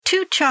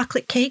Two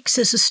Chocolate Cakes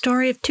is a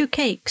story of two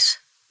cakes,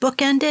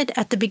 bookended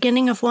at the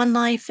beginning of one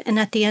life and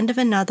at the end of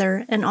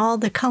another, and all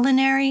the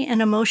culinary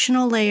and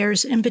emotional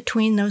layers in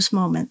between those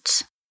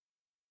moments.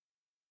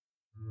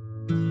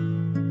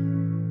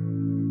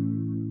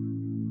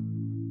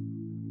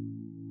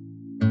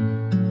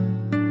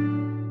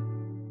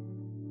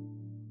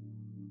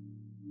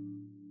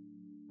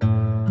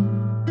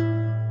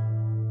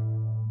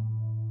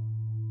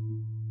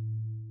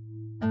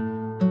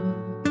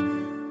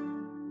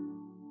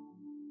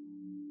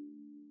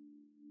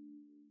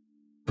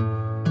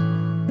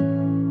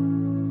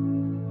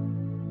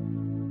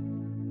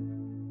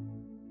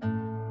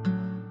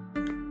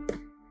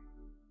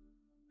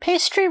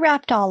 Pastry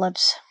wrapped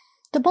olives.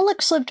 The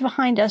Bullocks lived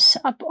behind us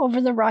up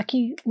over the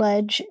rocky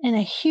ledge in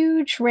a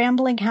huge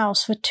rambling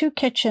house with two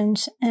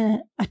kitchens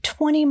and a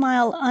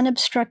 20-mile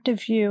unobstructed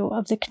view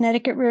of the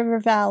Connecticut River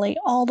Valley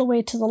all the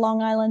way to the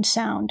Long Island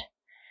Sound.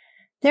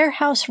 Their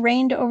house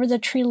reigned over the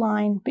tree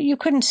line, but you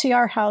couldn't see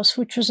our house,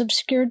 which was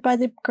obscured by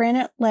the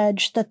granite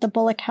ledge that the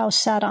Bullock house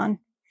sat on.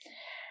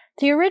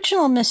 The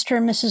original Mr.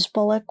 and Mrs.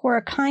 Bullock were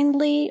a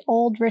kindly,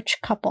 old, rich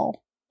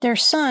couple. Their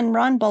son,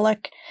 Ron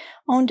Bullock,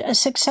 owned a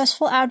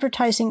successful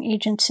advertising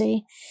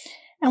agency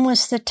and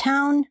was the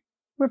town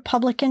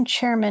Republican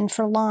chairman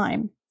for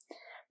Lyme.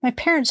 My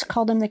parents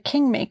called him the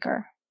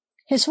Kingmaker.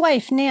 His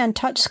wife, Nan,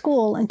 taught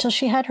school until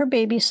she had her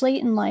babies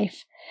late in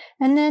life,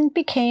 and then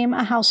became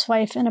a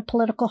housewife and a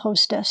political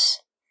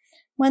hostess.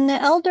 When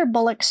the elder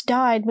Bullocks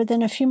died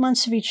within a few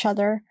months of each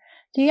other,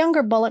 the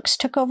younger Bullocks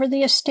took over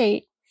the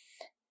estate,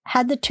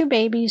 had the two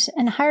babies,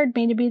 and hired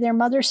me to be their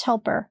mother's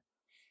helper,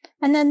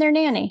 and then their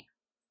nanny.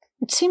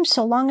 It seems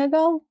so long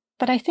ago,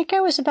 but I think I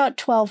was about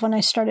 12 when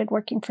I started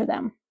working for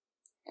them.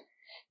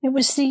 It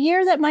was the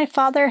year that my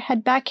father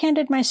had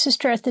backhanded my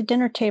sister at the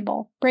dinner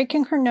table,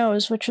 breaking her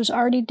nose, which was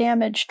already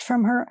damaged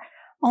from her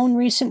own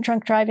recent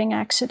drunk driving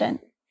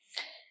accident.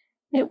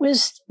 It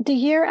was the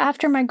year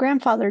after my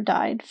grandfather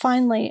died,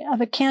 finally, of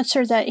a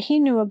cancer that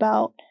he knew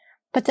about,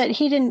 but that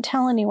he didn't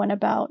tell anyone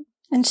about,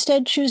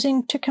 instead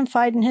choosing to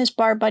confide in his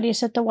bar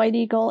buddies at the White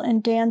Eagle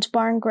and Dan's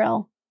Bar and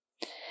Grill.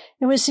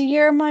 It was the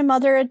year my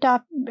mother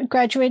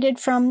graduated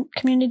from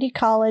community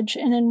college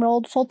and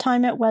enrolled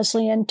full-time at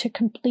Wesleyan to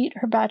complete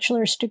her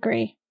bachelor's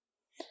degree.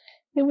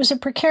 It was a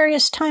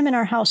precarious time in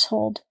our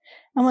household,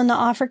 and when the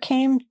offer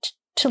came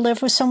to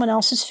live with someone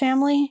else's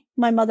family,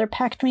 my mother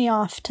packed me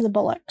off to the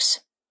Bullocks.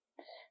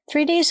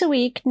 3 days a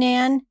week,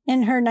 Nan,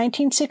 in her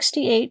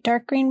 1968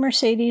 dark green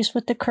Mercedes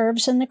with the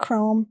curves and the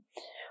chrome,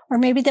 or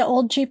maybe the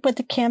old Jeep with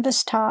the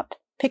canvas top,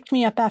 picked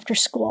me up after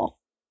school.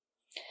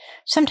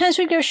 Sometimes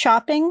we'd go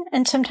shopping,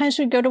 and sometimes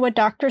we'd go to a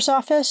doctor's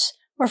office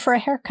or for a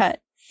haircut.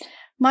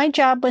 My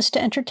job was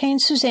to entertain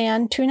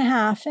Suzanne,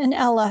 2.5, and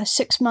Ella,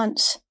 6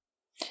 months,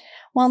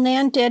 while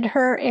Nan did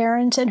her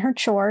errands and her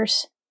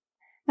chores.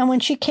 And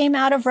when she came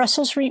out of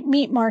Russell's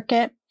meat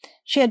market,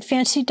 she had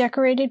fancy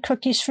decorated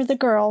cookies for the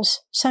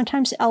girls,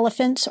 sometimes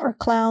elephants or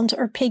clowns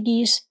or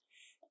piggies.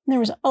 And there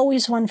was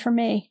always one for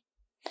me.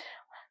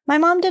 My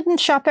mom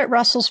didn't shop at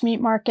Russell's meat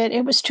market.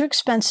 It was too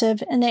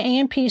expensive, and the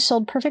A&P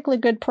sold perfectly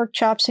good pork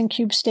chops and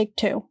cube steak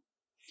too.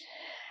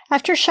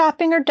 After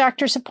shopping or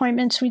doctor's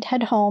appointments, we'd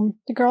head home,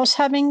 the girls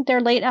having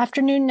their late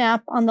afternoon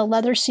nap on the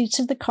leather seats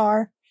of the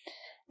car,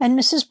 and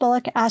Mrs.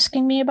 Bullock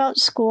asking me about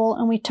school,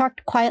 and we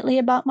talked quietly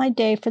about my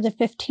day for the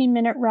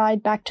 15-minute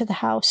ride back to the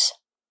house.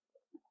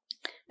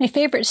 My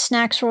favorite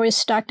snacks were always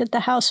stocked at the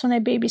house when I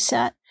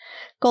babysat: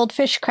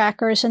 goldfish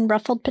crackers and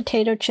ruffled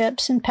potato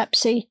chips and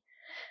Pepsi.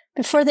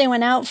 Before they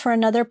went out for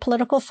another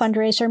political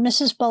fundraiser,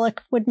 Mrs.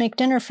 Bullock would make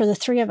dinner for the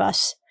three of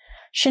us.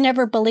 She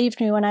never believed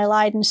me when I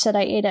lied and said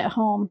I ate at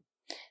home.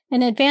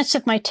 In advance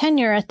of my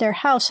tenure at their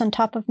house on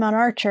top of Mount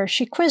Archer,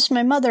 she quizzed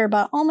my mother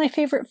about all my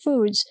favorite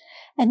foods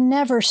and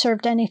never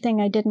served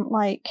anything I didn't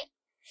like.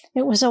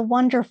 It was a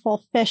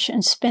wonderful fish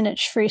and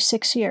spinach-free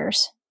 6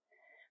 years.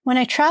 When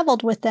I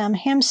traveled with them,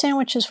 ham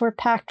sandwiches were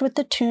packed with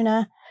the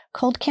tuna,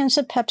 cold cans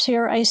of Pepsi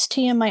or iced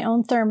tea in my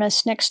own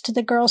thermos next to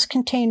the girls'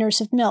 containers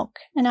of milk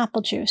and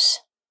apple juice.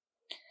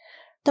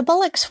 The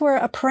Bullocks were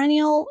a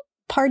perennial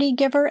party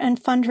giver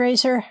and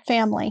fundraiser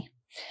family.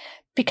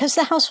 Because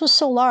the house was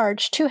so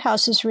large, 2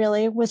 houses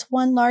really, with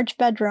one large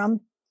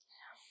bedroom,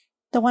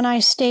 the one I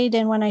stayed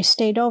in when I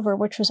stayed over,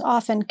 which was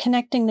often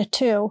connecting the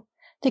two,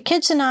 the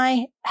kids and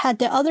I had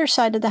the other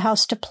side of the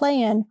house to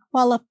play in,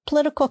 while a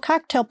political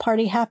cocktail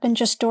party happened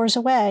just doors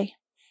away.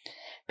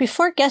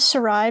 Before guests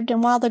arrived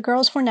and while the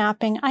girls were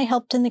napping, I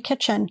helped in the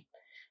kitchen.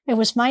 It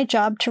was my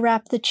job to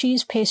wrap the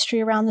cheese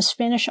pastry around the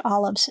Spanish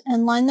olives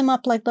and line them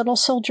up like little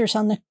soldiers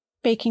on the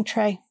baking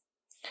tray.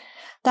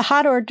 The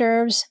hot hors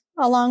d'oeuvres,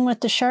 along with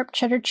the sharp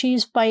cheddar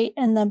cheese bite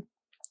and the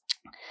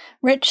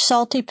rich,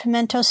 salty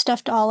pimento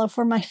stuffed olive,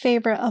 were my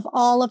favorite of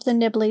all of the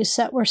nibblies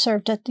that were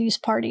served at these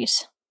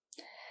parties.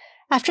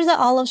 After the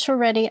olives were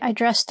ready, I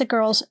dressed the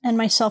girls and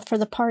myself for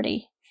the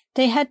party.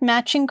 They had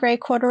matching gray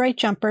corduroy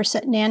jumpers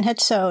that Nan had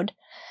sewed,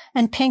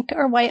 and pink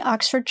or white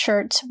Oxford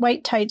shirts,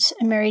 white tights,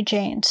 and Mary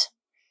Janes.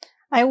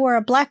 I wore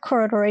a black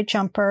corduroy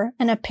jumper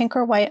and a pink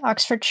or white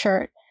Oxford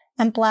shirt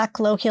and black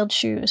low-heeled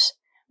shoes.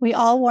 We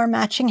all wore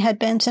matching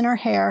headbands in our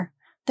hair,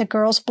 the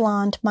girls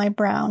blonde, my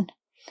brown.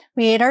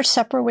 We ate our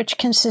supper, which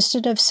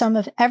consisted of some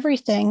of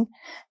everything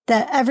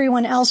that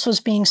everyone else was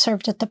being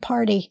served at the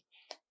party,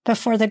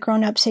 before the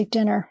grown-ups ate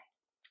dinner.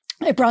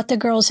 I brought the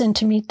girls in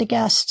to meet the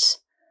guests.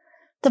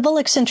 The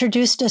Bullocks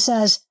introduced us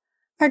as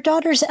our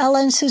daughters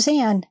Ella and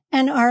Suzanne,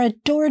 and our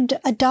adored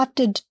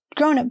adopted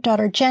grown-up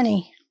daughter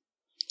Jenny.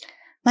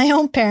 My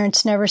own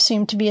parents never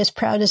seemed to be as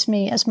proud as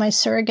me as my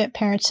surrogate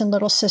parents and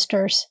little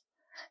sisters.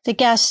 The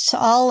guests,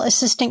 all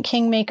assistant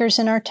kingmakers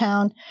in our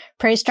town,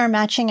 praised our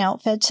matching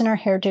outfits and our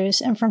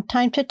hairdos, and from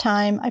time to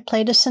time I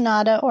played a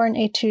sonata or an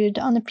etude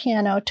on the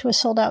piano to a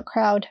sold-out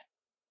crowd.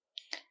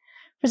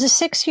 For the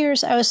 6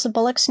 years I was the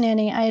Bullocks'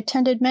 nanny, I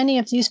attended many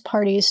of these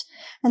parties,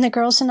 and the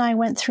girls and I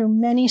went through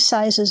many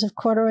sizes of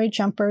corduroy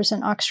jumpers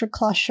and Oxford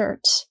cloth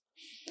shirts.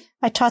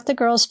 I taught the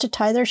girls to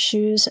tie their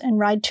shoes and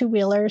ride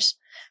two-wheelers.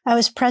 I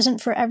was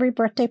present for every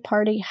birthday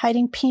party,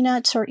 hiding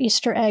peanuts or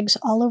Easter eggs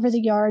all over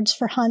the yards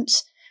for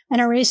hunts, and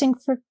arranging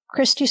for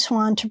Christy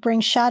Swan to bring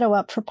Shadow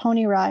up for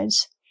pony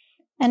rides.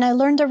 And I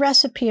learned the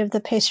recipe of the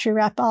pastry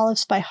wrap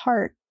olives by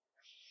heart.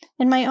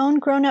 In my own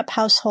grown-up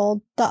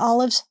household, the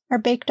olives are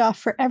baked off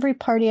for every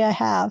party I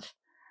have.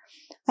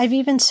 I've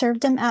even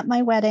served them at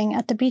my wedding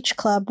at the beach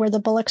club where the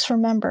Bullocks were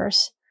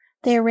members.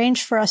 They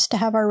arranged for us to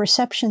have our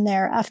reception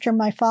there after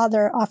my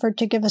father offered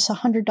to give us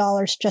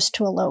 $100 just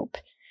to elope.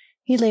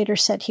 He later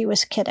said he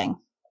was kidding.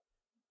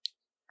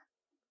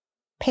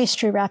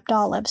 Pastry wrapped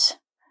olives.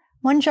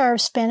 1 jar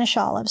of Spanish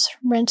olives,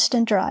 rinsed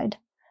and dried.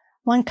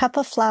 1 cup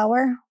of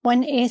flour,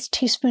 1/8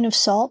 teaspoon of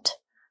salt,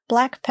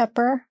 black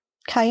pepper,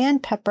 cayenne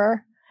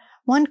pepper,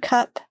 1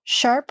 cup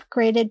sharp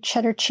grated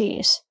cheddar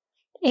cheese,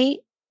 8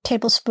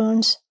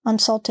 tablespoons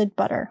unsalted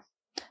butter.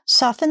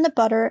 Soften the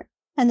butter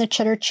and the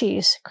cheddar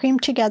cheese, cream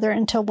together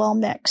until well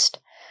mixed.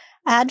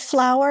 Add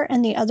flour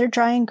and the other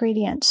dry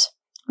ingredients.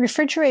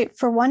 Refrigerate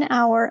for 1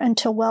 hour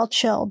until well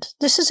chilled.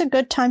 This is a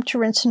good time to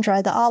rinse and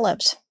dry the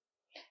olives.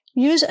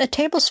 Use a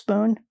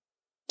tablespoon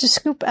to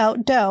scoop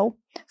out dough,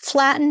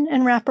 flatten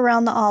and wrap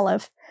around the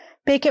olive.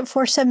 Bake at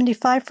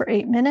 475 for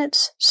 8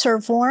 minutes.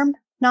 Serve warm,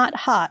 not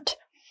hot.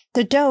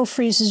 The dough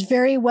freezes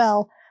very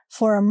well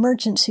for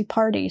emergency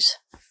parties.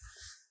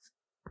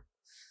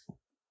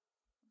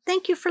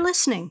 Thank you for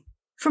listening.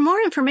 For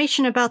more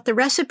information about the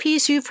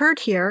recipes you've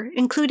heard here,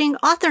 including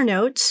author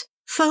notes,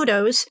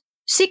 photos,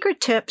 secret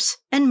tips,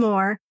 and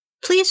more,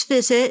 please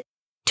visit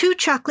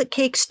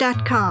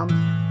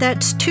 2chocolatecakes.com.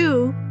 That's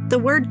 2, the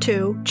word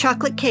 2,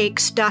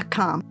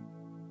 chocolatecakes.com.